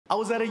I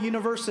was at a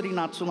university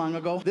not too long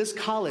ago. This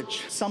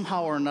college,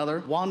 somehow or another,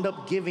 wound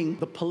up giving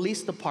the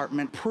police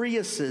department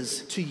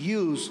Priuses to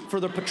use for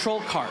their patrol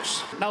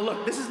cars. Now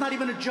look, this is not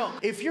even a joke.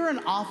 If you're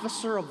an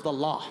officer of the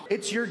law,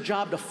 it's your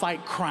job to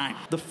fight crime.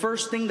 The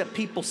first thing that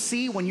people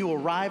see when you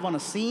arrive on a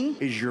scene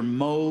is your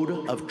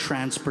mode of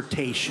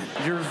transportation.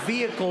 Your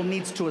vehicle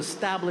needs to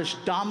establish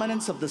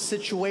dominance of the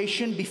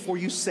situation before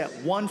you set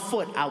one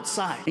foot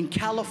outside. In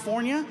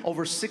California,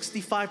 over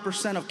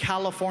 65% of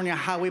California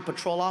highway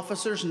patrol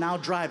officers now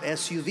drive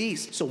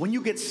SUVs. So when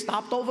you get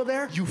stopped over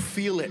there, you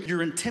feel it.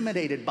 You're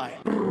intimidated by it.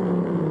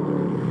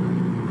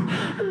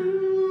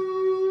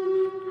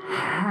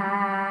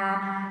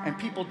 And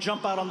people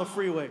jump out on the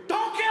freeway.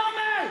 Don't kill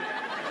me!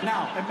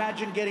 Now,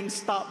 imagine getting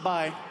stopped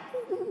by.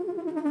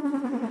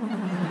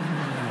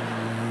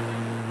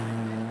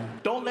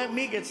 Don't let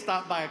me get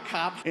stopped by a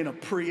cop in a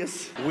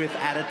Prius with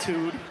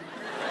attitude.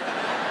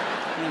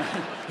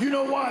 You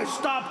know why I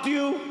stopped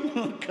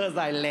you? 'Cause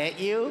I let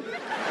you.